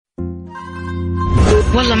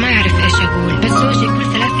والله ما أعرف إيش أقول، بس زوجي كل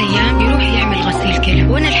 3 أيام يروح يعمل غسيل كلى،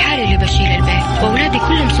 وأنا الحالي اللي بشيل البيت، وأولادي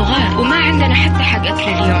كلهم صغار، وما عندنا حتى حق أكل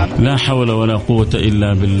اليوم. لا حول ولا قوة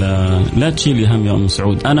إلا بالله. لا تشيلي هم يا أم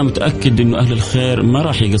سعود، أنا متأكد إنه أهل الخير ما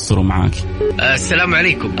راح يقصروا معاك. السلام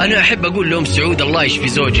عليكم. أنا أحب أقول لأم سعود الله يشفي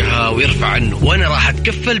زوجها ويرفع عنه، وأنا راح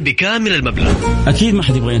أتكفل بكامل المبلغ. أكيد ما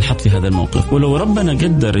حد يبغى ينحط في هذا الموقف، ولو ربنا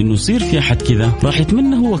قدر إنه يصير في أحد كذا راح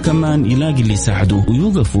يتمنى هو كمان يلاقي اللي يساعده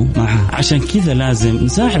ويوقفوا معه. عشان كذا لازم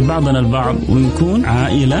نساعد بعضنا البعض ونكون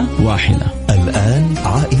عائلة واحدة. الآن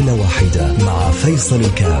عائلة واحدة مع فيصل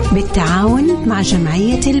الكاف بالتعاون مع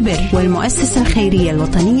جمعية البر والمؤسسة الخيرية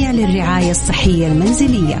الوطنية للرعاية الصحية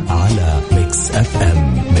المنزلية على ميكس اف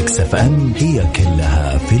ام. ميكس اف ام هي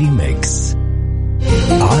كلها في الميكس.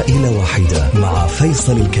 عائلة واحدة مع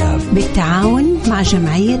فيصل الكاف بالتعاون مع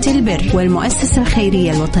جمعية البر والمؤسسة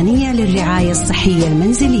الخيرية الوطنية للرعاية الصحية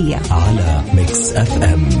المنزلية على ميكس اف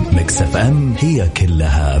ام. ميكس اف ام هي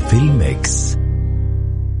كلها في الميكس.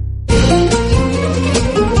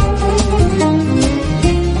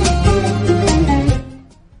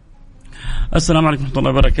 السلام عليكم ورحمة الله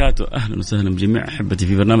وبركاته. أهلا وسهلا بجميع أحبتي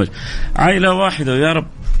في برنامج عائلة واحدة، ويا رب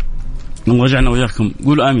نرجعنا وياكم.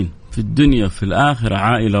 قولوا آمين. في الدنيا في الآخرة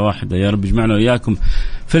عائلة واحدة، يا رب يجمعنا وياكم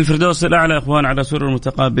في الفردوس الأعلى، إخوان على سرر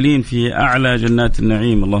متقابلين في أعلى جنات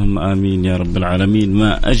النعيم. اللهم آمين يا رب العالمين.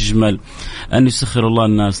 ما أجمل أن يسخر الله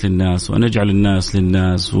الناس للناس، وأن يجعل الناس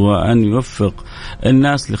للناس، وأن يوفق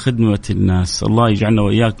الناس لخدمة الناس. الله يجعلنا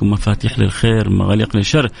وإياكم مفاتيح للخير مغاليق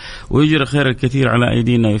للشر، ويجري خير الكثير على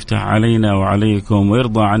أيدينا، ويفتح علينا وعليكم،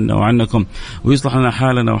 ويرضى عنا وعنكم، ويصلح لنا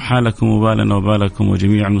حالنا وحالكم وبالنا وبالكم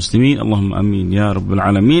وجميع المسلمين. اللهم آمين يا رب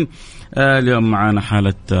العالمين. اليوم معنا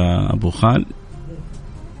حالة أبو خال،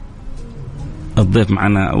 الضيف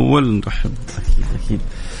معنا أول. نرحب أكيد.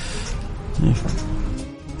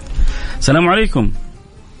 السلام عليكم.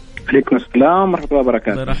 عليكم السلام ورحمة الله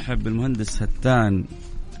وبركاته. نرحب بالمهندس هتان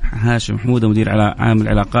هاشم حمودة، مدير عام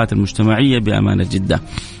العلاقات المجتمعية بأمانة جدة.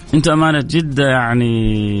 انتم أمانة جدة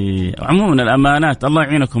يعني عموما الأمانات الله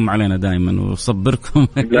يعينكم علينا دائما ويصبركم.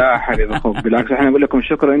 لا حبيبي أخوك، بالعكس احنا نقول لكم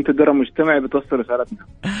شكرا، انتم درة مجتمعي بتوصل رسالتنا.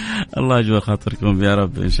 الله يجبر خاطركم يا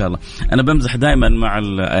رب إن شاء الله. أنا بمزح دائما مع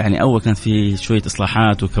يعني أول كانت في شوية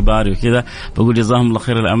إصلاحات وكباري وكذا، بقول جزاهم الله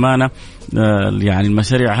خير الأمانة. يعني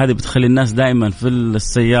المشاريع هذه بتخلي الناس دائما في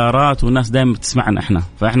السيارات، والناس دائما بتسمعنا احنا،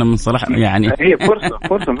 فاحنا من صلاح يعني هي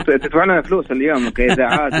فرصة تدفعنا فلوس اليوم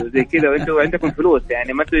كإذاعات وزي كذا، وانتم عندكم فلوس،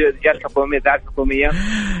 يعني ما انتم جهات حكومية إذاعات حكومية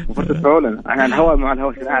وفرصة تدفعونا. احنا الهواء مع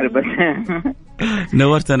الهواء نعرف بس.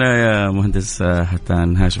 نورتنا يا مهندس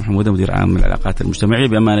هتان هاشم حمودة، مدير عام العلاقات المجتمعية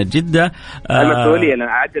بأمانة جدة. المسؤولية لأن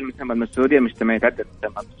أعدل مسمى المسؤولية المجتمعية، تعدل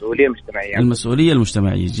مسمى المسؤولية المجتمعية. المسؤولية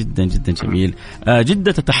المجتمعية جدا جدا جميل.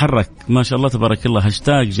 جدة تتحرك ما شاء الله تبارك الله،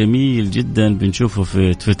 هاشتاج جميل جدا بنشوفه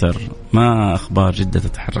في تويتر. ما أخبار جدة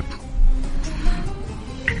تتحرك؟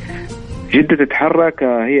 جدة تتحرك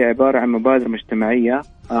هي عبارة عن مبادرة مجتمعية.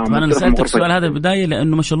 أنا سألتك السؤال هذا البداية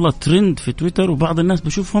لأنه ما شاء الله ترند في تويتر، وبعض الناس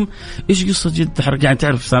بشوفهم إيش قصة جدة تتحرك. يعني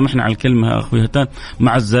تعرف سامحنا على الكلمة أخوي هتان،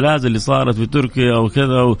 مع الزلازل اللي صارت في تركيا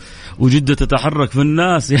وكذا وجدة تتحرك في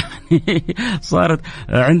الناس يعني صارت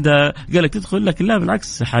عندها قالك تدخل، لكن لا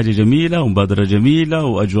بالعكس حاجة جميلة ومبادرة جميلة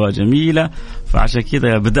وأجواء جميلة. فعشان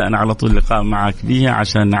كذا بدأنا على طول لقاء معك بيها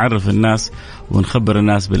عشان نعرف الناس ونخبر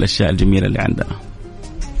الناس بالأشياء الجميلة اللي عندنا.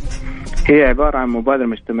 هي عبارة عن مبادرة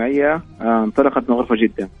مجتمعية انطلقت من غرفة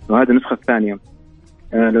جدة، وهذه النسخة الثانية.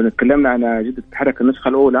 لو نتكلمنا على جدة تتحرك، النسخة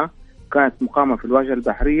الأولى كانت مقامة في الواجهة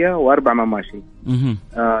البحرية و4 مماشي.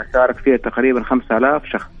 شارك فيها تقريبا 5000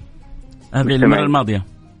 شخص. هذه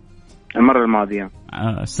المرة الماضية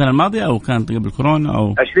السنة الماضية أو كانت قبل كورونا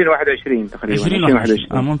أو 2021 تقريبا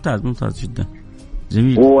 2021. ممتاز جدا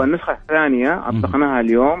جميل. والنسخة الثانية أطلقناها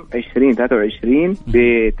اليوم 2023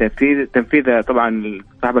 بتنفيذ طبعا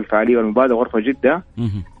صاحب الفعالية والمبادرة غرفة جدة.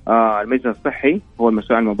 المجلس الصحي هو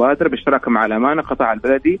المسؤول عن المبادرة بالشراكة مع الأمانة قطاع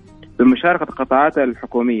البلدي بمشاركة القطاعات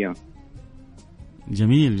الحكومية.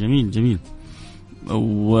 جميل.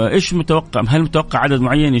 وإيش متوقع؟ هل متوقع عدد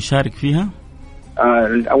معين يشارك فيها؟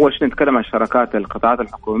 أول شيء نتكلم عن شراكات القطاعات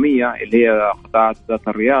الحكومية اللي هي قطاعات ذات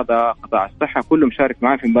الرياضة، قطاع الصحة، كله مشارك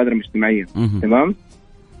معنا في مبادرة مجتمعية. تمام.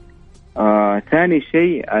 ثاني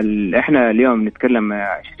شيء احنا اليوم نتكلم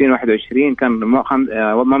 2021 كان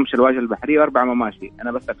ممشى الواجهة البحرية و4 مماشي.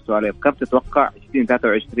 أنا بسألك سؤالين، كيف تتوقع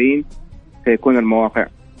 2023 سيكون المواقع؟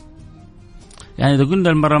 يعني إذا قلنا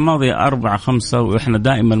المرة الماضية 4-5، وإحنا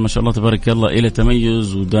دائما ما شاء الله تبارك الله إلى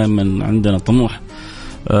تميز، ودائما عندنا طموح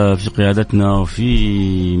في قيادتنا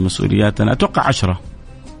وفي مسؤولياتنا. أتوقع 10.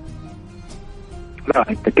 لا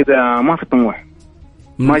أنت كده ما في طموح.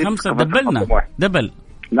 من 5 دبلنا دبل.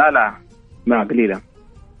 لا قليلة.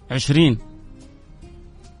 20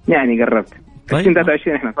 يعني قربت. طيب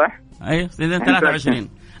 23 احنا صح؟ ايوه 23.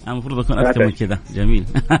 المفروض اكون اكثر من كذا. جميل.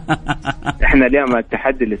 احنا اليوم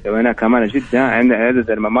التحدي اللي سويناه كمان جدة، عندنا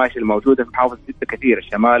عدد المماشي الموجوده في محافظه جدة كثير،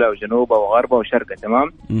 شمالها وجنوبها وغربها وشرقها. تمام.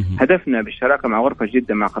 هدفنا بالشراكه مع غرفه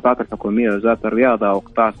جدة مع القطاعات الحكوميه ووزاره الرياضه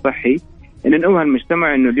والقطاع الصحي ان ننوه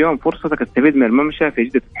المجتمع انه اليوم فرصتك تستفيد من الممشى في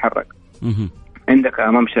جدة تتحرك. عندك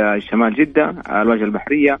ممشى شمال جدة الواجهه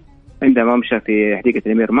البحريه، عندك ممشى في حديقه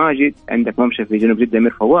الامير ماجد، عندك ممشى في جنوب جدة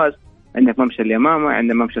امير فواز، عندك ممشى اليمامه،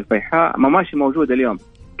 عندنا ممشى الفيحاء. مماشي موجوده اليوم.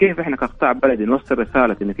 كيف احنا كقطاع بلدي نوصل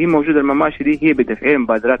رساله ان في موجوده المماشي دي هي بتفعيل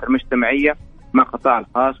المبادرات المجتمعيه مع القطاع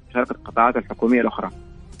الخاص ومشاركه القطاعات الحكوميه الاخرى.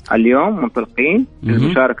 اليوم منطلقين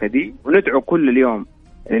المشاركه دي، وندعو كل اليوم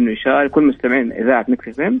انه يشارك كل مستمعين اذاعه ميكس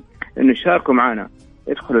اف ام انه يشاركوا معنا.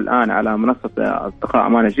 ادخلوا الان على منصه اصدقاء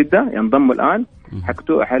امانه جده، ينضموا الان،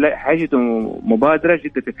 حيجدوا مبادره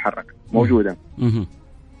جده تتحرك موجوده.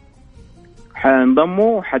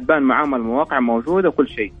 حينضموا، حتبان معاهم المواقع موجوده وكل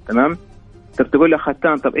شيء. تمام. طب تقول لي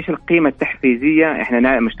ختان، طب ايش القيمه التحفيزيه؟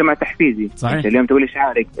 احنا مجتمع تحفيزي. صحيح. اليوم تقول لي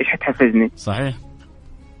شارك، ايش حتحفزني؟ صحيح.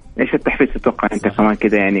 ايش التحفيز تتوقع انت كمان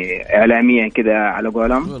كذا يعني اعلاميا كذا على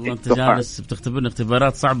قولهم؟ والله انت جالس بتختبرني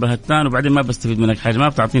اختبارات صعبه هتان وبعدين ما بستفيد منك حاجه، ما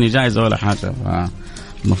بتعطيني جائزه ولا حاجه.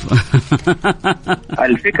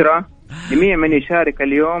 الفكره جميع من يشارك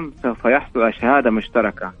اليوم سوف يحصل على شهاده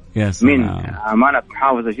مشتركه من امانه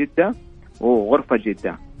محافظه جده وغرفه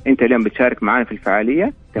جده. انت اليوم بتشارك معنا في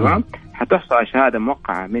الفعاليه. تمام. حتحصل على شهاده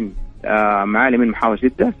موقعه من معالي من محافظه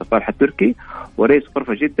جده صالح التركي ورئيس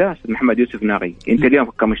غرفه جده استاذ محمد يوسف ناغي. انت اليوم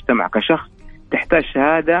كمجتمع كشخص تحتاج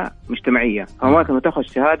شهاده مجتمعيه، فما تاخذ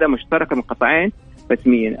شهاده مشتركه من قطاعين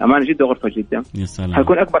رسميين، امانه جده وغرفه جده. يا سلام.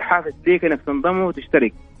 حيكون اكبر حافز ليك انك تنضم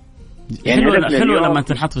وتشترك. يعني حلو لما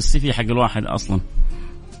تنحط في السي في حق الواحد اصلا.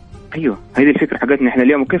 ايوه هذه الفكره حقتنا احنا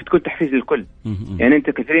اليوم، وكيف تكون تحفيز للكل. يعني انت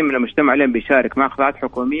كثير من المجتمع اليوم بيشارك مع قطاعات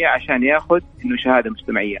حكوميه عشان ياخذ انه شهاده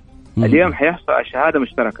مجتمعيه. اليوم حيحصل على شهاده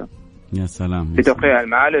مشتركه. يا سلام. بتوقيع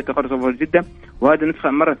المعالي وتقرر غرفه جده. وهذه النسخه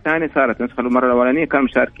المره الثانيه صارت، النسخه المره الاولانيه كانوا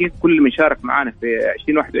مشاركين، كل اللي مشارك معنا في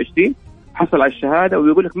 2021 حصل على الشهاده،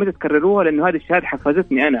 ويقول لك متى تكرروها لانه هذه الشهاده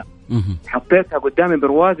حفزتني انا. حطيتها قدامي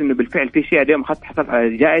برواز انه بالفعل في شيء. اليوم اخذت حصلت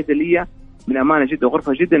على جائزه لي من امانه جده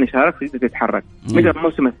وغرفه جده اني شاركت في جده تتحرك. متى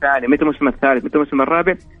الموسم الثاني، متى الموسم الثالث، متى الموسم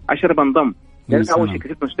الرابع عشان بنضم. لان اول شيء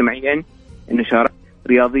كسبت مجتمعيا انه شاركت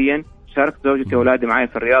رياضيا، شاركت زوجتي واولادي معي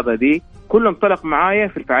في الرياضه دي، كلهم انطلق معايا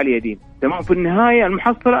في الفعاليه دي. تمام. في النهايه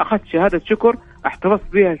المحصله اخذت شهاده شكر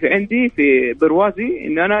احتفظت بها في عندي في بروازي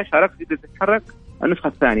ان انا شاركت في جده تتحرك النسخه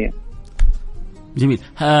الثانيه. جميل.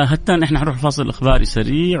 هتان احنا حنروح فاصل اخباري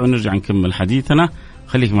سريع ونرجع نكمل حديثنا.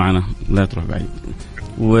 خليك معنا لا تروح بعيد.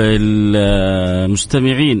 والمستمعين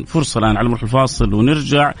فرصه الان على نروح الفاصل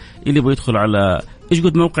ونرجع. اللي يبغى يدخل على ايش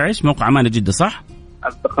قلت موقع ايش؟ موقع امانه جده صح؟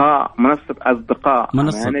 اصدقاء منصه اصدقاء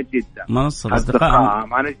امانه جده. منصه اصدقاء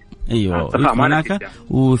امانه جده. ايوه هناك.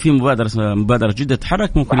 وفي مبادره جده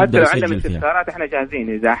تحرك ممكن يبدا يسجل فيها. استفسارات احنا جاهزين،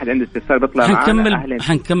 اذا احد عنده استفسار بيطلع معنا.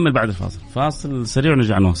 حنكمل بعد الفاصل. فاصل سريع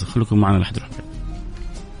ونرجع نواصل. خليكم معنا لحد روح.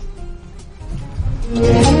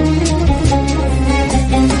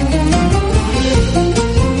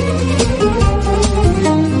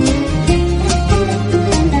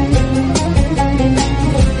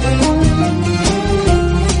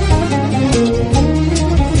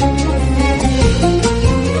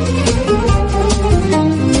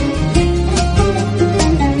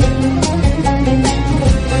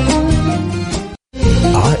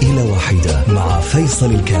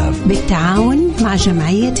 فيصل الكاف بالتعاون مع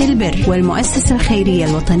جمعية البر والمؤسسة الخيرية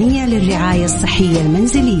الوطنية للرعاية الصحية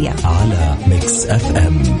المنزلية على ميكس اف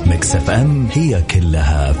ام. ميكس اف ام هي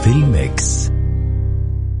كلها في الميكس.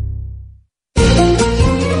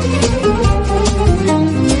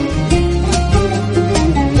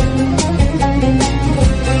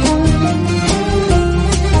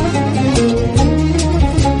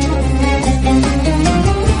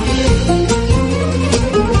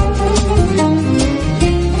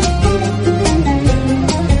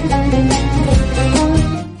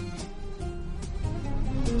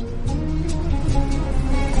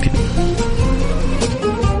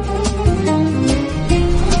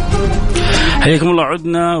 حياكم الله.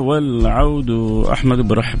 عدنا والعود أحمد.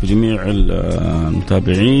 برحب بجميع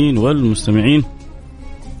المتابعين والمستمعين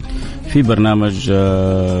في برنامج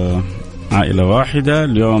عائلة واحدة.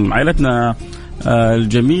 اليوم عائلتنا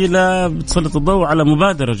الجميلة بتسلط الضوء على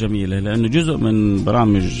مبادرة جميلة، لأنه جزء من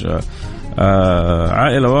برامج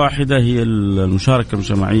عائلة واحدة هي المشاركة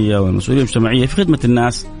المجتمعية والمسؤولية المجتمعية في خدمة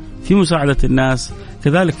الناس في مساعدة الناس،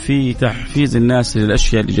 كذلك في تحفيز الناس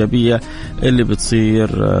للأشياء الإيجابية اللي بتصير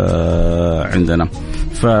عندنا.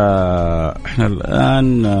 فإحنا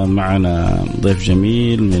الآن معنا ضيف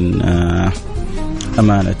جميل من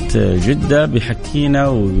أمانة جدة بيحكينا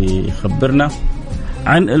وبيخبرنا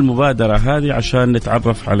عن المبادرة هذه عشان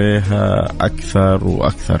نتعرف عليها أكثر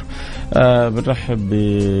وأكثر. بنرحب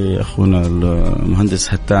بأخونا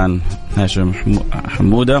المهندس هتان هاشم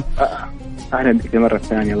حمودة. أهلا بك مرة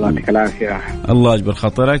ثانية، الله يعطيك العافية. الله يجبر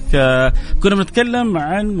خاطرك. كنا بنتكلم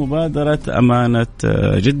عن مبادرة أمانة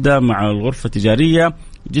جدة مع الغرفة التجارية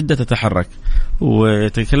جدة تتحرك،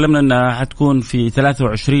 وتكلمنا أنها حتكون في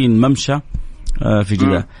 23 ممشى في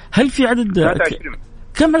جدة. هل في عدد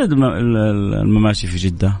كم عدد المماشي في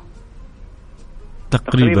جدة؟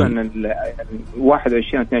 تقريبا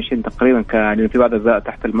 21 22 تقريبا، لأن في بعض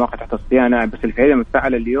تحت المواقع تحت الصيانة، بس الفعلية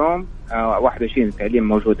متفاعلة اليوم 21 فعليا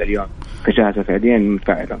موجودة اليوم كجاهزة فعليا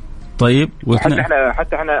متفاعلة. طيب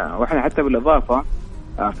حتى بالإضافة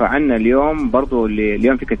فعنا اليوم برضو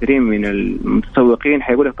اليوم في كثيرين من المتسوقين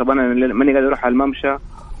حيقول لك طب أنا ماني قادر أروح على الممشى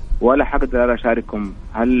ولا حقدر أشارككم،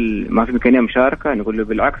 هل ما في إمكانية مشاركة؟ نقول له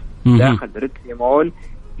بالعكس، داخل ريدسي مول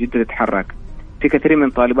جدة تتحرك. في كثير من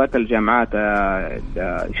طالبات الجامعات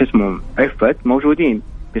عفت موجودين،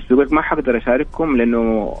 بس يقول لك ما حقدر أشارككم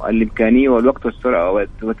لأنه الإمكانية والوقت والسرعة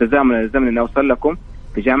والتزامن الزمن اللي أوصل لكم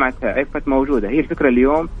في جامعة عفت موجودة. هي الفكرة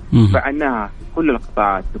اليوم فعناها في كل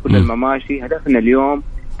القطاعات في كل المماشي. هدفنا اليوم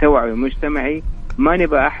توعي مجتمعي، ما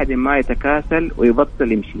نبغى أحد ما يتكاسل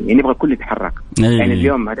ويبطل يمشي، يعني نبغى الكل يتحرك. يعني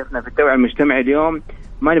اليوم هدفنا في التوعية المجتمعي اليوم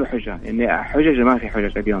ما نبغى حجة، يعني حجج ما في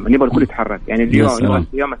حجج اليوم، نبغى الكل يتحرك. يعني اليوم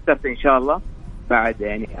يوم السبت إن شاء الله بعد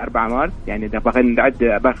يعني 4 مارس، يعني إذا بغينا نعد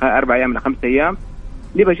 4 أيام ل5 أيام،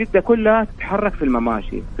 نبغى جدة كلها تتحرك في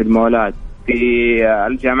المماشي، في المولات، في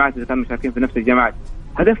الجامعات إذا كانوا مشاركين في نفس الجامعات.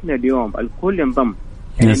 هدفنا اليوم الكل ينضم.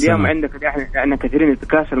 يعني اليوم عندك احنا كثيرين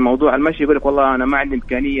يتكاسل الموضوع المشي، يقول لك والله انا ما عندي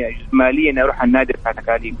امكانيه ماليه اروح النادي ادفع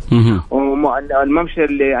تكاليف، والممشى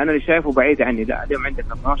اللي شايفه بعيد عني. لا، اليوم عندك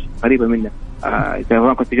مماشي قريبه منك.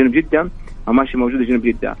 اذا كنت جنوب جده مماشي موجوده جنوب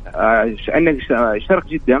جده. عندك شرق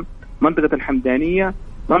جده منطقه الحمدانيه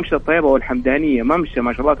ممشى الطيبه والحمدانيه، ممشى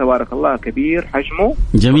ما شاء الله تبارك الله كبير حجمه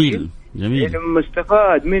جميل يعني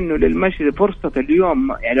مستفاد منه للمشي. فرصة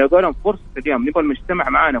اليوم يعني لو قالوا فرصة اليوم نبغى المجتمع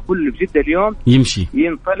معنا كله في جدة اليوم يمشي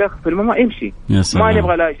ينطلق في يمشي، ما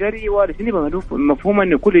نبغى لا جري ولا شيء، نبغى مفهوم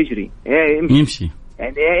انه كله يجري يمشي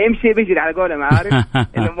يعني يمشي بيجري على قولهم، عارف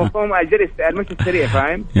انه مفهوم الجري المشي السريع،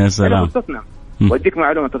 فاهم؟ يا سلام. فرصتنا. وديك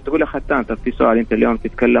معلومة، طب تقول لك ختان، طب في سؤال، انت اليوم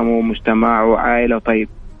تتكلموا مجتمع وعائلة، طيب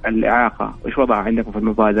الإعاقة وش وضعها عندكم في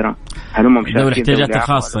المبادرة؟ هل هم مشاركين ذوي الاحتياجات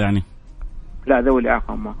الخاصة؟ يعني لا، ذوي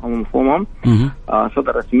الإعاقة هم مفهومهم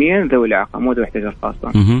صدر رسميا ذوي الإعاقة، مو ذوي الاحتياجات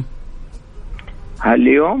الخاصة.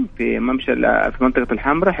 اليوم في ممشى في منطقة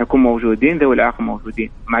الحمراء حيكون موجودين ذوي الإعاقة، موجودين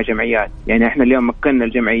مع جمعيات. يعني احنا اليوم مكننا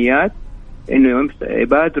الجمعيات انه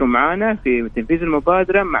يبادروا معنا في تنفيذ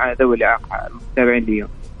المبادرة مع ذوي الإعاقة المتابعين اليوم.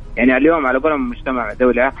 يعني اليوم على قولهم المجتمع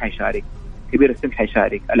ذوي الإعاقة حيشارك، كبير السن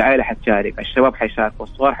حيشارك، العائلة حتشارك، الشباب حيشاركوا،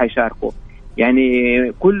 الصغار حيشاركوا، يعني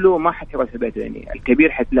كله ما حتقعد في البيت. يعني الكبير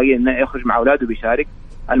حتلاقيه انه يخرج مع اولاده بيشارك،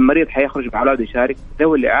 المريض حيخرج مع اولاده يشارك،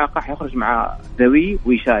 ذوي الاعاقه حيخرج مع ذوي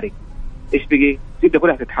ويشارك. ايش بقي؟ جدة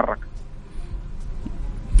كلها تتحرك.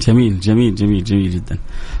 جميل جميل جميل جميل جدا.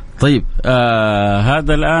 طيب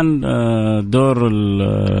هذا الان دور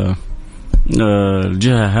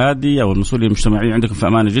الجهه هذه او المسؤوليه المجتمعيه عندكم في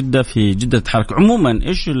أمانة جدة في جدة تتحرك. عموما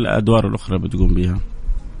ايش الادوار الاخرى بتقوم بها؟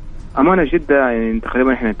 أمانة جدة يعني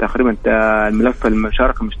تقريبا احنا الملف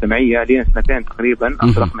المشاركة المجتمعية لنا 2 تقريبا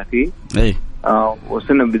أطلقنا فيه.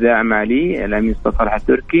 وصلنا بداعي مالي الأمين صالح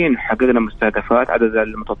التركي، حققنا مستهدفات. عدد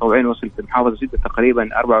المتطوعين وصل في محافظة جدة تقريبا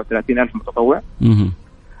 34,000 متطوع.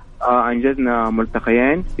 أنجزنا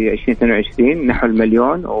ملتقيين في 2022 نحو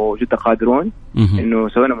 1,000,000 وجدة قادرون. إنه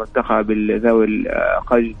سوينا ملتقى بالذوي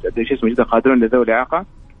جدة قادرون لذوي الإعاقة.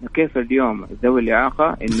 كيف اليوم ذوي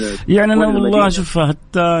الإعاقة إنه يعني أنا والله شوف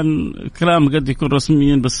حتى كلام قد يكون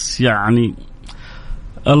رسميا، بس يعني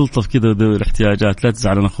ألطف كذا ذوي الاحتياجات، لا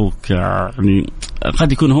تزعل أخوك، يعني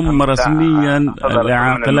قد يكون هم رسميا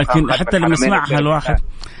الإعاقة، لكن حتى لما يسمعها الواحد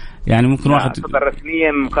يعني ممكن واحد صدر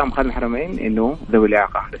رسميا مقام خادم الحرمين إنه ذوي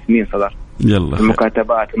الإعاقة رسميا صدر. يلا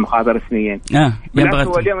المكاتبات المخاطر رسميا.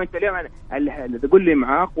 هو اليوم أنت اليوم تقول لي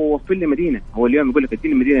معاق ووفر لي مدينة، هو اليوم يقول لك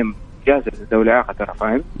اديني مدينة جاهزة ذوي الإعاقة، ترى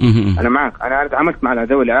فاهم؟ أنا معك، أنا تعاملت مع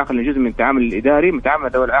ذوي الإعاقة لأن جزء من التعامل الإداري متعامل مع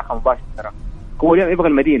ذوي الإعاقة مباشرة. ترى هو اليوم يبغى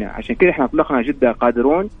المدينة، عشان كده إحنا أطلقنا جدة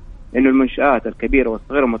قادرون إنه المنشآت الكبيرة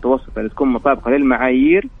والصغيرة والمتوسطة اللي تكون مطابقة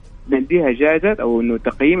للمعايير نديها جائزة أو إنه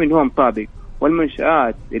تقييم إنه هو مطابق،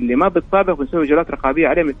 والمنشآت اللي ما بتطابق بنسوي إجراءات رقابية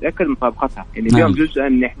عليها نتأكد من مطابقتها. يعني اليوم جزء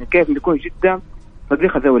إن إحنا كيف نكون جدا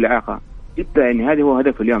صديقة ذوي الإعاقة جدا، يعني هذا هو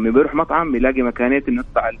هدف اليوم. بيروح مطعم بيلاقي مكانات إنه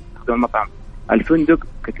يطلع يستخدم المطعم. الفندق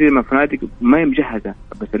كثير من الفنادق ما هي مجهزة،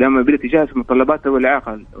 بس لما بدأت تجهز متطلبات ذوي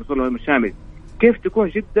الإعاقة الوصول الشامل، كيف تكون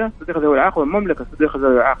جدة صديقة ذوي الإعاقة والمملكة صديقة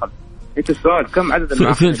ذوي الإعاقة؟ انت السؤال كم عدد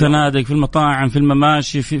في الفنادق، في المطاعم، في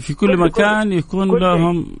المماشي، في كل مكان يكون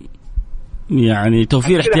لهم يعني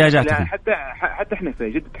توفير احتياجاتهم. حتى احنا في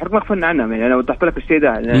جدة تحرك ما غفلنا عنها. يعني انا وضحت لك الشيء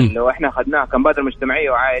ده، لو احنا اخذناه كمبادرة مجتمعية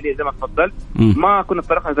وعائلية زي ما تفضلت ما كنا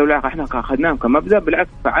طرقنا ذوي الإعاقة، احنا اخذناهم كمبدأ، بالعكس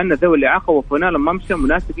فعلنا ذوي الإعاقة ووفرنا لهم ممشى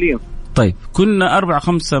مناسب ليهم. طيب كنا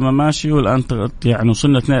 4-5 مماشي والآن يعني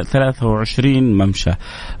وصلنا 23 ممشى،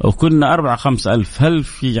 وكنا 4-5 ألف. هل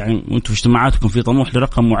في يعني أنتم في اجتماعاتكم في طموح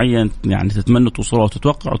لرقم معين يعني تتمنوا توصلوا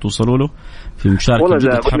وتتوقعوا توصلوا له في مشاركة؟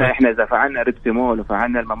 والله قلنا إحنا إذا فعلنا ريد مول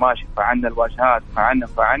وفعلنا المماشي وفعلنا الواجهات فعلنا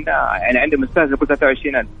يعني عندنا مستهدف كل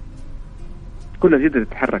 23,000 كل جدة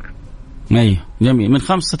تتحرك. أي جميل. من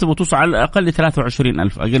 5 تبغوا توصل على الأقل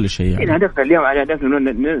 23,000 أقل شيء يعني. هدفنا اليوم على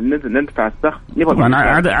هدفنا ندفع السخ.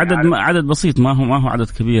 عدد بسيط، ما هو عدد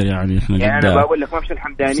كبير يعني. إحنا يعني أنا بقول لك ممشى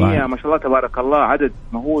الحمدانية صحيح. ما شاء الله تبارك الله عدد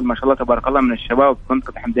مهول ما شاء الله تبارك الله من الشباب في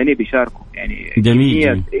منطقة الحمدانية بيشاركوا يعني.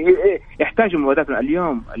 جميل. يحتاج مبادرات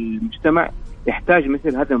اليوم، المجتمع يحتاج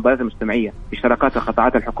مثل هذه المبادرات المجتمعية بشراكات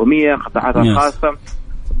القطاعات الحكومية، قطاعات الخاصة،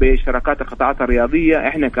 بشراكات القطاعات الرياضية.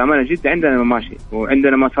 احنا كمان جدا عندنا مماشي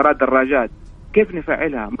وعندنا مسارات دراجات، كيف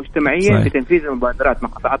نفعلها مجتمعيا بتنفيذ المبادرات مع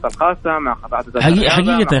القطاعات الخاصة مع قطاعات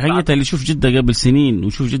حقيقة اللي يشوف جدة قبل سنين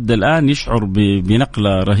ويشوف جدة الآن يشعر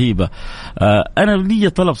بنقلة رهيبة. أنا لي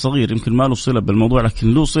طلب صغير يمكن ما له صلة بالموضوع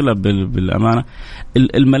لكن له صلة بالأمانة.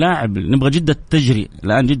 الملاعب نبغى جدة تجري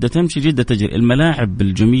الآن، جدة تمشي جدة تجري. الملاعب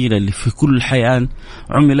الجميلة اللي في كل حي الآن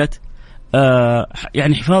عملت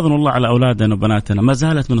يعني حفاظا الله على أولادنا وبناتنا ما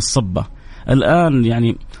زالت من الصبة. الآن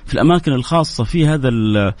يعني في الأماكن الخاصة في هذا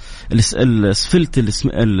الاسفلت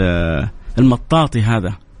المطاطي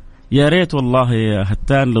هذا، يا ريت والله يا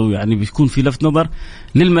هتان لو يعني بيكون في لفت نظر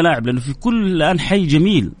للملاعب، لأنه في كل الآن حي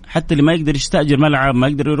جميل حتى اللي ما يقدر يستأجر ملعب، ما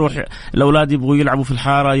يقدر يروح، الأولاد يبغوا يلعبوا في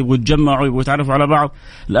الحارة، يبغوا يتجمعوا، يبغوا يتعرفوا على بعض.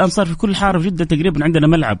 الآن صار في كل حارة في جدة تقريبا عندنا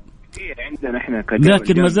ملعب، عندنا إحنا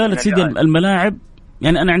لكن ما زالت سيدي الملاعب.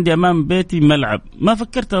 يعني أنا عندي أمام بيتي ملعب ما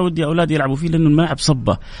فكرت أودي أولادي يلعبوا فيه لأنه الملعب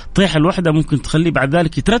صبة طيح الوحدة ممكن تخليه بعد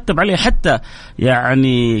ذلك يترتب عليه حتى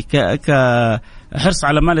يعني كحرص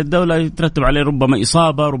على مال الدولة يترتب عليه ربما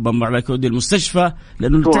إصابة، ربما عليك يودي المستشفى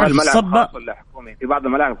لأنه تعرف الصبة. في بعض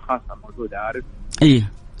الملاعب الخاصة موجودة عارف.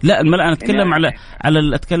 إيه لا أنا أتكلم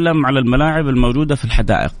أتكلم على الملاعب الموجودة في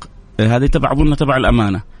الحدائق، هذه تبع أظن تبع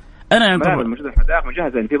الأمانة. أنا طبعا موجودة الحدائق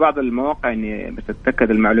مجهزة. يعني في بعض المواقع إني بس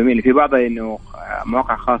أتأكد المعلومين اللي في بعضها إنه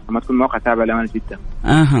مواقع خاصة ما تكون مواقع تابعة للأمانة جدا.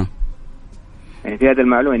 يعني في هذا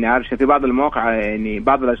المعلومة إني عارف في بعض المواقع يعني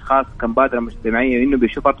بعض الأشخاص كمبادرة مجتمعية إنه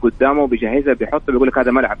بيشوف أرض قدامه وبيجهزها بيحطه بيقول لك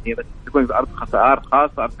هذا ملعب، هي بس تكون في أرض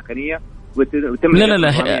خاصة أرض سكنية وتم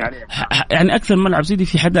لا يعني أكثر ملعب سيدي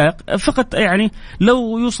في حدائق فقط. يعني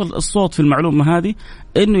لو يوصل الصوت في المعلومة هذه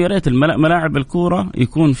إنه يا ريت ملاعب الكورة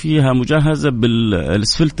يكون فيها مجهزة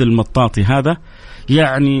بالاسفلت المطاطي هذا،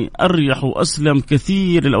 يعني أريح وأسلم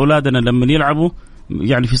كثير لأولادنا لما يلعبوا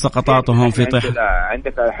يعني في سقطاتهم في طيح.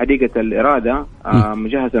 عندك حديقة الإرادة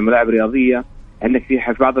مجهزة ملاعب رياضية، عندك في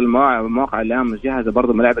بعض المواقع الآن مجهزة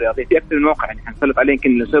برضو ملاعب رياضية في أكثر من موقع. يعني حنسلط عليه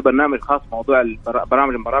يمكن نسوي برنامج خاص موضوع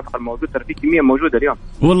برامج المرافق الموجود، ترى في كمية موجودة اليوم.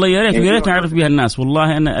 والله يا ريت نعرف بها الناس.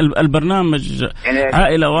 والله أنا البرنامج يعني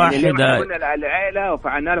عائلة واحدة يعني قلنا العائلة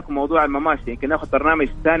وفعلنا لكم موضوع المماشي، يمكن ناخذ برنامج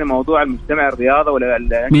ثاني موضوع المجتمع الرياضة ولا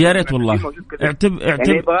يا ريت والله يعني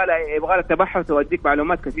يبغى لك تبحث وأديك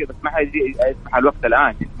معلومات كثيرة بس ما يسمح الوقت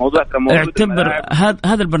الآن. موضوع اعتبر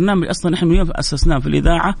هذا البرنامج أصلا إحنا اليوم أسسناه في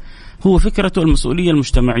الإذاعة، هو فكرته المسؤولية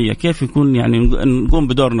المجتمعية، كيف يكون يعني نقوم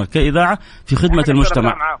بدورنا كإذاعة في خدمة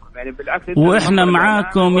المجتمع يعني وإحنا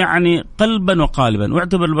معاكم يعني قلبا وقالبا.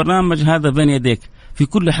 واعتبر البرنامج هذا بين يديك في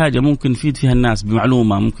كل حاجة ممكن نفيد فيها الناس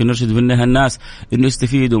بمعلومة، ممكن نرشد بها الناس إنه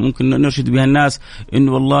يستفيدوا، ممكن نرشد بها الناس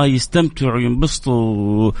إنه والله يستمتعوا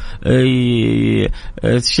ينبسطوا،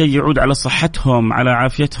 شيء يعود على صحتهم على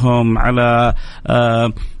عافيتهم على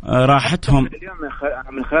راحتهم. اليوم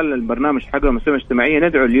من خلال البرنامج حق المسؤولية الاجتماعية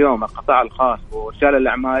ندعو اليوم القطاع الخاص ورجال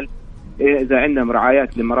الأعمال إذا عندهم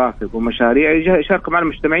رعايات لمرافق ومشاريع يشاركوا معنا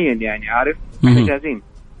مجتمعيا. يعني عارف احنا جاهزين.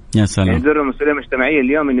 يا سلام. يعني ندير المسؤولية الاجتماعية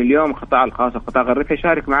اليوم إنه اليوم القطاع الخاص والقطاع الغير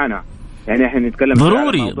يشارك معنا. يعني احنا نتكلم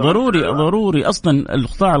ضروري أصلا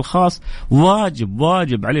القطاع الخاص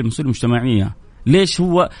واجب عليه المسؤولية المجتمعية. ليش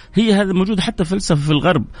هي هذا موجود حتى فلسفة في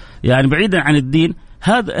الغرب يعني بعيدا عن الدين.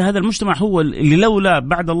 هذا المجتمع هو اللي لولا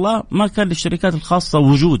بعد الله ما كان للشركات الخاصة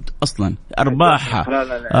وجود أصلا.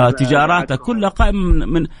 أرباحها تجاراتها كلها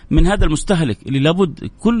قائمة من هذا المستهلك اللي لابد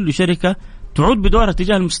كل شركة تعود بدورها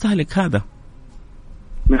تجاه المستهلك هذا.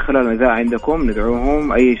 من خلال الإذاعة عندكم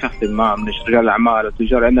ندعوهم أي شخص ما من رجال الأعمال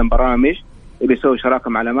والتجار عندهم برامج اللي يسوي شراكة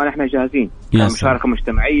مع الأمانة، إحنا جاهزين كمشاركة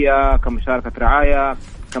مجتمعية، كمشاركة رعاية،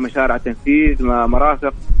 كمشاريع تنفيذ،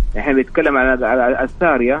 مرافق. احنا بنتكلم على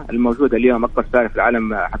السارية الموجودة اليوم، أكبر سارية في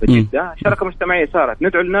العالم حق جدة، شراكة مجتمعية صارت.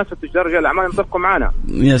 ندعو الناس والتجار رجال الأعمال ينطلقوا معنا.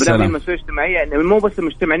 يا سلام. مسؤولية اجتماعية، مو بس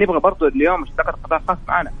المجتمع، نبغى برضو اليوم اشتراكات قطاع خاص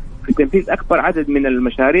معنا في تنفيذ أكبر عدد من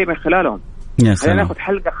المشاريع من خلالهم. خلينا ناخذ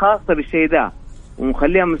حلقة خاصة بالشيء ده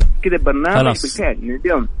ونخليها كده برنامج بالفعل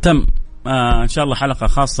اليوم. تم. إن شاء الله حلقة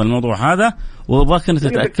خاصة الموضوع هذا، وأبغاك أنت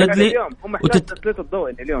تتأكد لي الضوء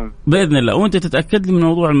اليوم بإذن الله، وأنت تتأكد لي من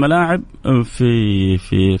موضوع الملاعب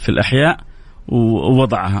في الأحياء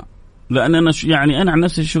ووضعها، لأن أنا يعني أنا عن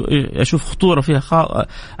نفسي أشوف خطورة فيها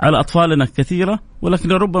على أطفالنا كثيرة،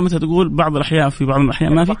 ولكن ربما مثل تقول بعض الأحياء في بعض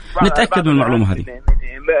الأحياء ما في. نتأكد من المعلومة هذه.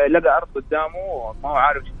 لقى أرض قدامه ما هو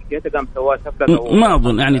عارف كيف قام سواه سفلة. ما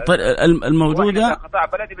أظن يعني الموجودة قطاع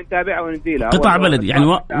بلدي بنتابعه ونزيله. قطاع بلدي يعني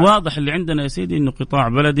واضح اللي عندنا يا سيدي إنه قطاع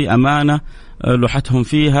بلدي أمانة لوحتهم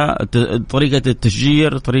فيها، طريقة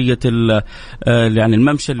التشجير، طريقة يعني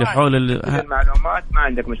الممشى اللي حول المعلومات ما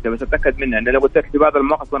عندك مشكلة، بس أتأكد منها. أنا لو قلت لك في بعض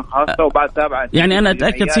المواقف تكون خاصة وبعد تابعة يعني أنا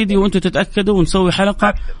أتأكد سيدي وأنتوا تتأكدوا ونسوي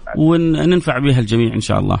حلقة وننفع بها الجميع إن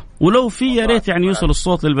شاء الله. ولو في يا ريت يعني يوصل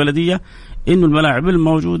الصوت للبلدية إنه الملاعب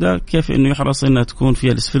الموجودة كيف إنه يحرص إنها تكون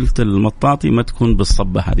فيها الأسفلت المطاطي ما تكون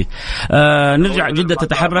بالصبة هذه. نرجع جدة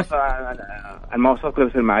تتحرك. المواصفات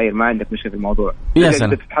كلها المعايير، ما عندك مشكلة في الموضوع. يا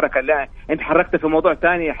سلام. تتحرك لا أنت حركت في موضوع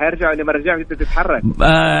ثاني حيرجع اللي ما رجع جدة تتحرك.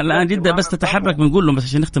 الآن جدة بس تتحرك بنقول لهم بس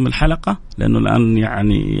عشان نختم الحلقة، لأنه الآن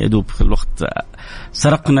يعني يدوب في الوقت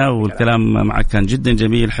سرقنا، والكلام معك كان جدا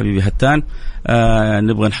جميل حبيبي هتان.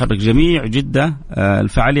 نبغى نحرك جميع جدة.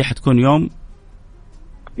 الفعالية حتكون يوم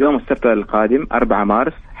السبت القادم 4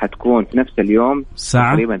 مارس، حتكون في نفس اليوم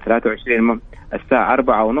تقريبا 23 الساعة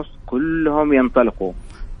 4:30 كلهم ينطلقوا.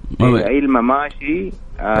 أي المماشي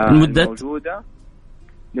موجودة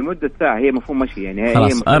لمدة ساعة، هي مفهوم مشي يعني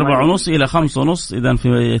خلاص 4:30 إلى 5:30. إذا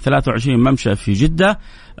في 23 ممشى في جدة.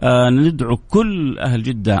 ندعو كل أهل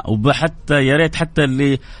جدة، وحتى يا ريت حتى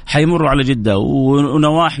اللي حيمروا على جدة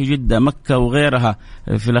ونواحي جدة مكة وغيرها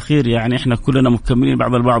في الأخير، يعني إحنا كلنا مكملين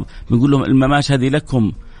بعض البعض، بنقول لهم المماشي هذه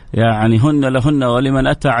لكم، يعني هن لهن ولمن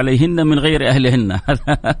أتى عليهن من غير أهلهن.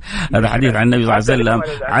 هذا حديث عن النبي صلى الله عليه وسلم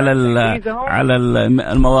على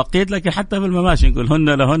المواقيت، لكن حتى في المماشي نقول هن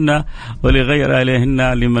لهن ولغير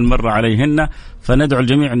أهلهن لمن مر عليهن. فندعو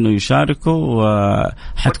الجميع إنه يشاركوا،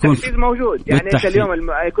 وحتكون والتحفيز موجود. يعني أنت اليوم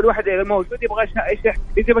كل واحد موجود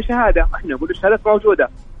يبغى شهادة، إحنا نقول الشهادة موجودة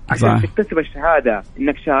عشان تكتسب الشهادة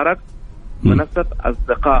إنك شارك. منصة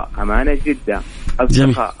أصدقاء أمانة جدة،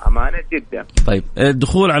 أصدقاء أمانة جدة. طيب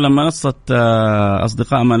الدخول على منصة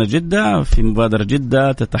أصدقاء أمانة جدة في مبادرة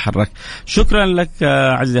جدة تتحرك. شكرا لك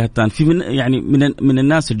عزيزي هتان. في من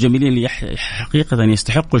الناس الجميلين اللي حقيقة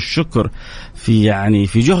يستحقوا الشكر في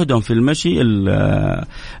جهدهم في المشي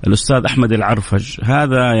الأستاذ أحمد العرفج.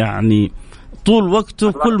 هذا يعني طول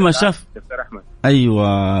وقته كل ما شاف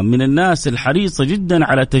أيوة من الناس الحريصة جدا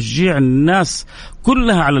على تشجيع الناس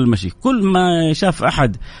كلها على المشي. كل ما شاف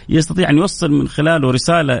أحد يستطيع أن يوصل من خلاله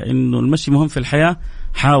رسالة إنه المشي مهم في الحياة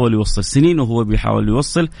حاول يوصل. سنين وهو بيحاول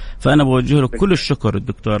يوصل. فأنا بوجه له كل الشكر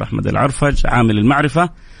الدكتور أحمد العرفج عامل المعرفة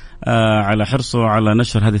على حرصه على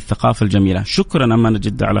نشر هذه الثقافة الجميلة. شكرا أمانة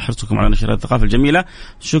جدة على حرصكم على نشر هذه الثقافة الجميلة.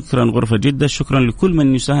 شكرا غرفة جدة. شكرا لكل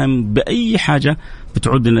من يساهم بأي حاجة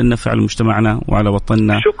بتعود للنفع لمجتمعنا وعلى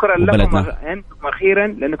وطننا شكرا وبلدنا. لكم أنتم أخيرا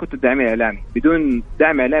لأن كنتوا الداعم الإعلامي. بدون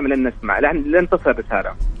دعم إعلامي لن نسمع، لن تصل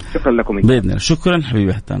رسالة. شكرا لكم بإذن الله. شكرا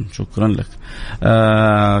حبيبي هتان. شكرا لك.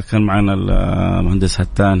 كان معنا المهندس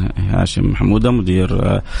هتان هاشم حمودة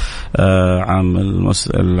مدير عام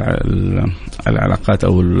العلاقات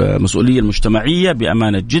أو المسؤولية المجتمعية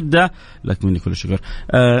بأمانة جدة. لك مني كل الشكر.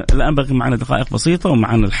 الآن بقي معنا دقائق بسيطة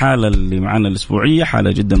ومعنا الحالة اللي معنا الأسبوعية،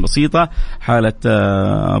 حالة جدا بسيطة، حالة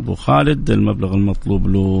أبو خالد. المبلغ المطلوب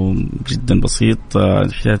له جدا بسيط،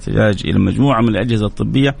 يحتاج إلى مجموعة من الأجهزة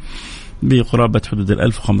الطبية بقرابة حدود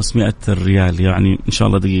 1500 ريال، يعني إن شاء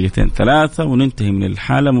الله دقيقتين 3 وننتهي من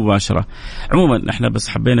الحالة مباشرة. عموما احنا بس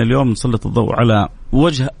حبينا اليوم نسلط الضوء على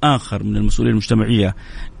وجه آخر من المسؤولية المجتمعية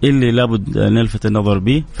اللي لابد نلفت النظر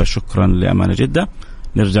به. فشكرا لأمانة جدة.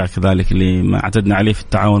 نرجع كذلك لما اعتدنا عليه في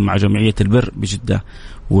التعاون مع جمعية البر بجدة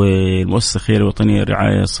والمؤسسة الخيرية الوطنية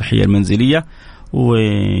للرعاية الصحية المنزلية،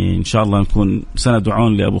 وإن شاء الله نكون سند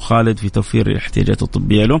وعون لأبو خالد في توفير الاحتياجات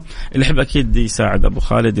الطبية له. اللي يحب أكيد يساعد أبو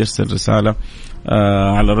خالد يرسل رسالة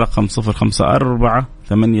على الرقم 054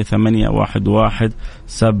 8811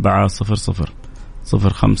 700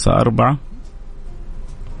 054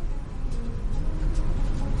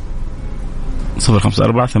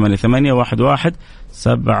 8811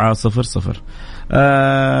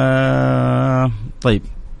 700. طيب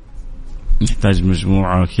نحتاج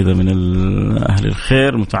مجموعة كذا من أهل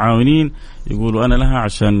الخير متعاونين يقولوا أنا لها،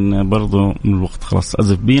 عشان برضو الوقت خلاص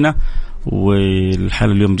أزف بينا،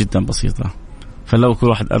 والحالة اليوم جدا بسيطة. فلو كل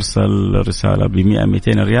واحد أرسل رسالة ب100-200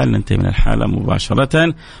 ريال ننتهي من الحالة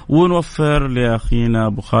مباشرة، ونوفر لأخينا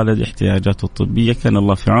أبو خالد احتياجاته الطبية. كان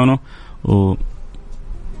الله في عونه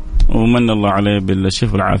ومن الله عليه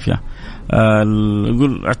بالشفاء والعافية.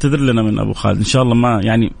 يقول اعتذر لنا من أبو خالد، إن شاء الله ما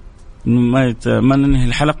ننهي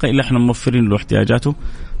الحلقة إلا إحنا موفرين له احتياجاته.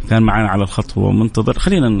 كان معنا على الخط ومنتظر،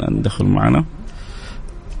 خلينا ندخل معنا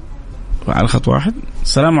على خط واحد.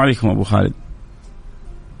 السلام عليكم أبو خالد.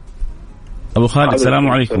 أبو خالد السلام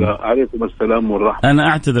عليكم. عليكم السلام والرحمة. أنا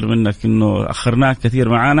أعتذر منك إنه أخرناك كثير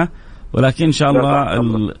معنا، ولكن إن شاء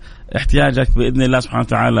الله احتياجك بإذن الله سبحانه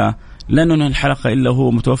وتعالى لن ننهي الحلقة إلا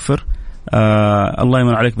هو متوفر. الله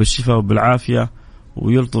يمن عليك بالشفاء وبالعافية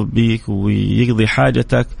ويلطف بيك ويقضي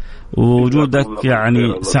حاجتك، ووجودك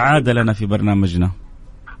يعني سعادة لنا في برنامجنا.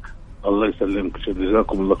 الله يسلمك،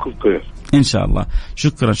 جزاكم الله كل خير إن شاء الله.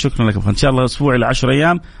 شكرا لك. إن شاء الله أسبوع إلى 10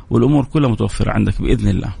 أيام والأمور كلها متوفرة عندك بإذن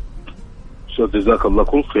الله. جزاك الله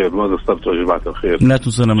كل خير، ما قصرت يا جماعة الخير. لا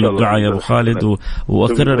تنسونا من الدعاء يا أبو خالد،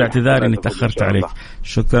 وأكرر اعتذاري إني تأخرت عليك.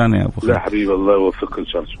 شكرا يا أبو خالد. لا حبيبي، الله يوفقك إن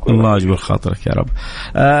شاء الله. شكرا. الله يجبر خاطرك يا رب.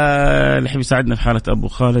 اللي يحب يساعدنا في حالة أبو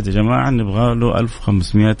خالد يا جماعة نبغى له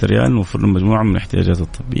 1500 ريال نوفر له مجموعة من الاحتياجات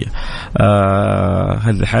الطبية.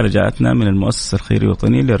 هذه الحالة جاءتنا من المؤسسة الخيرية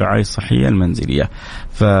الوطنية للرعاية الصحية المنزلية،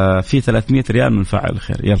 ففي 300 ريال من فاعل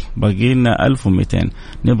الخير. يلا باقي لنا 1200،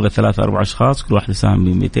 نبغى 3-4 أشخاص كل واحد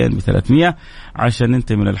يساهم ب200 ب300 عشان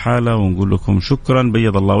ننتهي من الحالة ونقول لكم شكرا،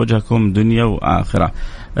 بيض الله وجهكم دنيا وآخرة.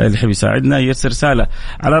 اللي يحب يساعدنا يرسل رسالة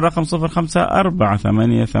على الرقم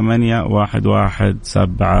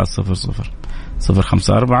 054-8811-700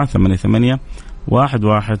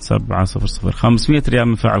 054-8811-700. 500 ريال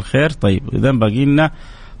من فاعل خير. طيب إذا باقي لنا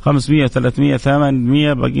 500 300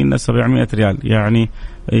 800 باقي لنا 700 ريال، يعني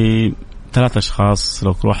 3 أشخاص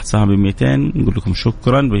لو كل واحد ساهم ب200 نقول لكم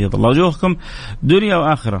شكرا، بيض الله وجوهكم دنيا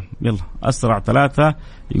وآخرة. يلا أسرع 3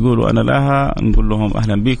 يقولوا أنا لها نقول لهم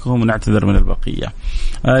أهلا بكم ونعتذر من البقية.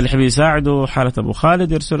 اللي يحب يساعدوا حالة أبو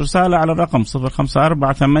خالد يرسل رسالة على الرقم 054-8811-700.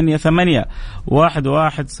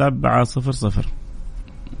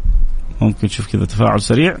 ممكن تشوف كذا تفاعل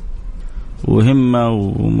سريع وهمة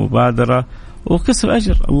ومبادرة وكسب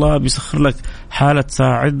أجر، الله بيسخر لك حالة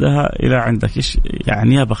تساعدها إلى عندك. إيش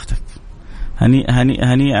يعني؟ يا بختك،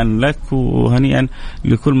 هنيئا لك وهنيئا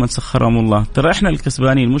لكل من سخرهم الله. ترى إحنا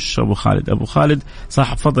الكسبانين مش أبو خالد. أبو خالد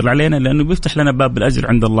صاحب فضل علينا لأنه بيفتح لنا باب الأجر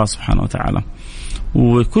عند الله سبحانه وتعالى،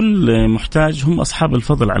 وكل محتاج هم أصحاب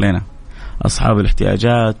الفضل علينا، أصحاب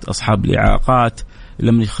الاحتياجات، أصحاب الإعاقات،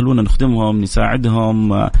 لما يخلونا نخدمهم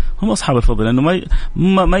نساعدهم هم أصحاب الفضل، لأنه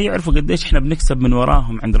ما يعرفوا قديش إحنا بنكسب من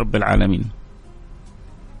وراهم عند رب العالمين.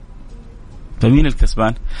 فمين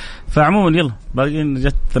الكسبان؟ فعموما يلا باقي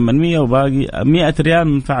جت 800 وباقي 100 ريال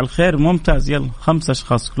من فعل خير. ممتاز. يلا 5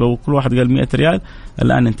 أشخاص لو كل واحد قال 100 ريال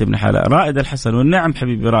الآن انت من حالة. رائد الحسن والنعم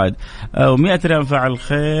حبيبي رائد، و100 ريال من فاعل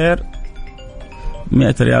خير،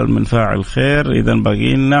 100 ريال من فاعل خير. إذا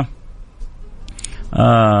باقي لنا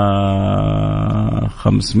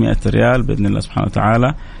 500 ريال بإذن الله سبحانه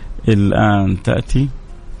وتعالى الآن تأتي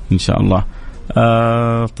إن شاء الله.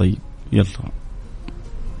 طيب يلا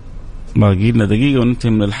باقي لنا دقيقة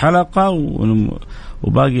وننتهي من الحلقة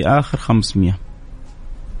وباقي آخر 500.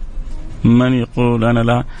 من يقول أنا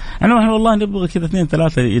لا، أنا والله نبغى كذا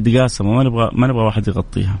 2-3 يتقاسموا، ما نبغى واحد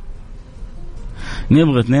يغطيها،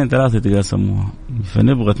 نبغى 2-3 يتقاسموها.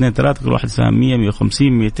 فنبغى 2-3 كل واحد يساهم 100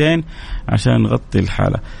 150 200 عشان نغطي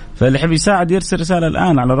الحالة. فاللي يحب يساعد يرسل رسالة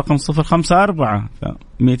الآن على رقم 054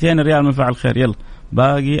 200 ريال من فعل خير. يلا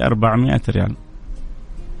باقي 400 ريال،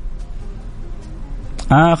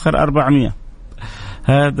 آخر 400.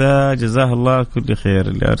 هذا جزاه الله كل خير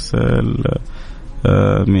اللي أرسل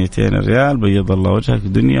 200 ريال، بيض الله وجهك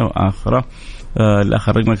دنيا وآخرة.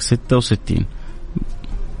 الآخر رقمك 66.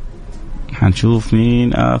 حنشوف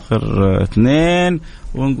مين آخر 2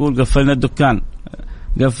 ونقول قفلنا الدكان،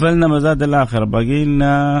 قفلنا مزاد الآخرة. باقي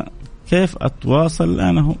لنا كيف أتواصل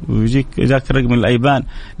الآن؟ هو جاك رقم الأيبان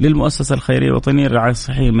للمؤسسة الخيرية الوطنية للرعاية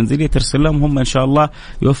الصحية المنزلية، ترسل لهم هم إن شاء الله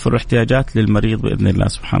يوفروا احتياجات للمريض بإذن الله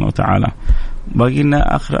سبحانه وتعالى. باقي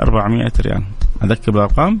لنا آخر 400 ريال. أذكر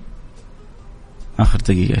بالأرقام آخر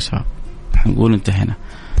دقيقة يا شباب حنقول انتهينا.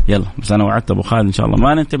 يلا بس أنا وعدت أبو خالد إن شاء الله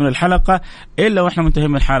ما ننتهي من الحلقة إلا وإحنا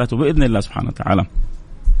منتهين من حالته بإذن الله سبحانه وتعالى.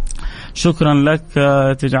 شكرا لك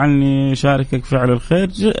تجعلني شاركك فعل الخير.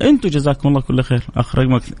 انتم جزاكم الله كل خير. اخر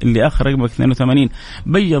رقمك اللي اخر رقمك 82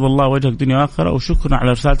 بيض الله وجهك دنيا واخره. وشكرا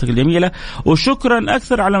على رسالتك الجميله وشكرا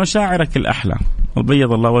اكثر على مشاعرك الاحلى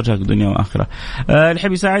وبيض الله وجهك دنيا واخره. اللي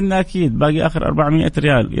يحب يساعدنا اكيد باقي اخر 400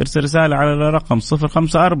 ريال يرسل رساله على الرقم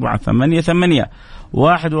 054 88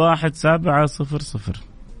 11700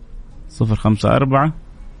 054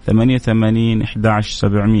 88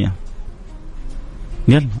 11700.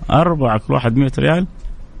 يلا 4 كل واحد 100 ريال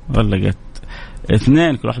غلقت.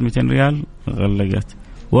 2 كل واحد 200 ريال غلقت.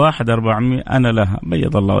 1 400 أنا لها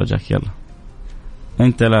بيض الله وجهك. يلا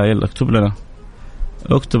أنت لا يلا اكتب لنا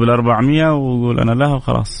اكتب 400 وقول أنا لها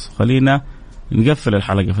وخلاص. خلينا نقفل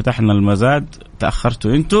الحلقة. فتحنا المزاد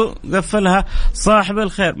تأخرتوا انتوا قفلها صاحب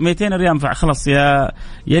الخير 200 ريال خلاص. يا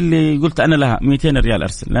يلي قلت أنا لها 200 ريال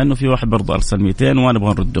أرسل لأنه في واحد برضه أرسل 200 وأنا أبغى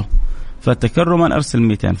نرده. فتكرما أرسل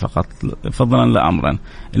 200 فقط فضلا لا أمرا.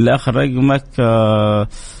 اللي آخر رقمك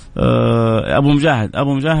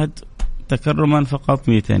أبو مجاهد تكرما فقط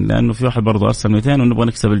 200 لأنه في واحد برضو أرسل 200 ونبغى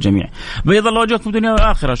نكسب الجميع. بيض الله وجهكم دنيا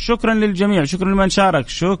وآخرة. شكرا للجميع. شكرا لمن شارك.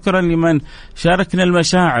 شكرا لمن شاركنا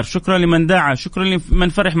المشاعر. شكرا لمن دعا. شكرا لمن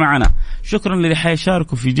فرح معنا. شكرا للي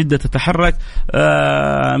حيشاركوا في جدة تتحرك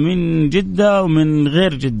من جدة ومن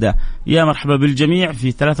غير جدة. يا مرحبا بالجميع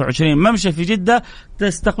في 23 ممشى في جدة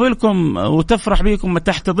تستقبلكم وتفرح بكم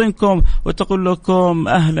وتحتضنكم وتقول لكم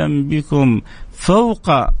أهلا بكم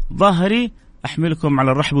فوق ظهري. أحملكم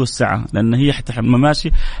على الرحب والسعة لأن هي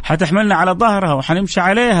مماشي حتحملنا على ظهرها وحنمشي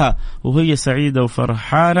عليها وهي سعيدة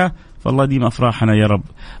وفرحانة. فالله يديم أفراحنا يا رب.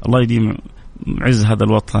 الله يديم عز هذا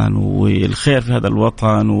الوطن والخير في هذا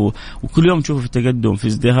الوطن وكل يوم نشوف في تقدم في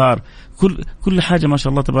ازدهار. كل حاجة ما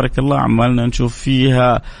شاء الله تبارك الله عمالنا نشوف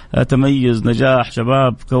فيها تميز نجاح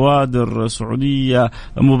شباب كوادر سعودية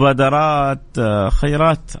مبادرات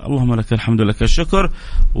خيرات. اللهم لك الحمد لك الشكر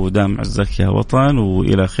ودام عزك يا وطن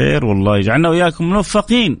وإلى خير والله يجعلنا وإياكم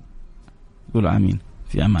موفقين. قول آمين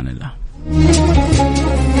في أمان الله.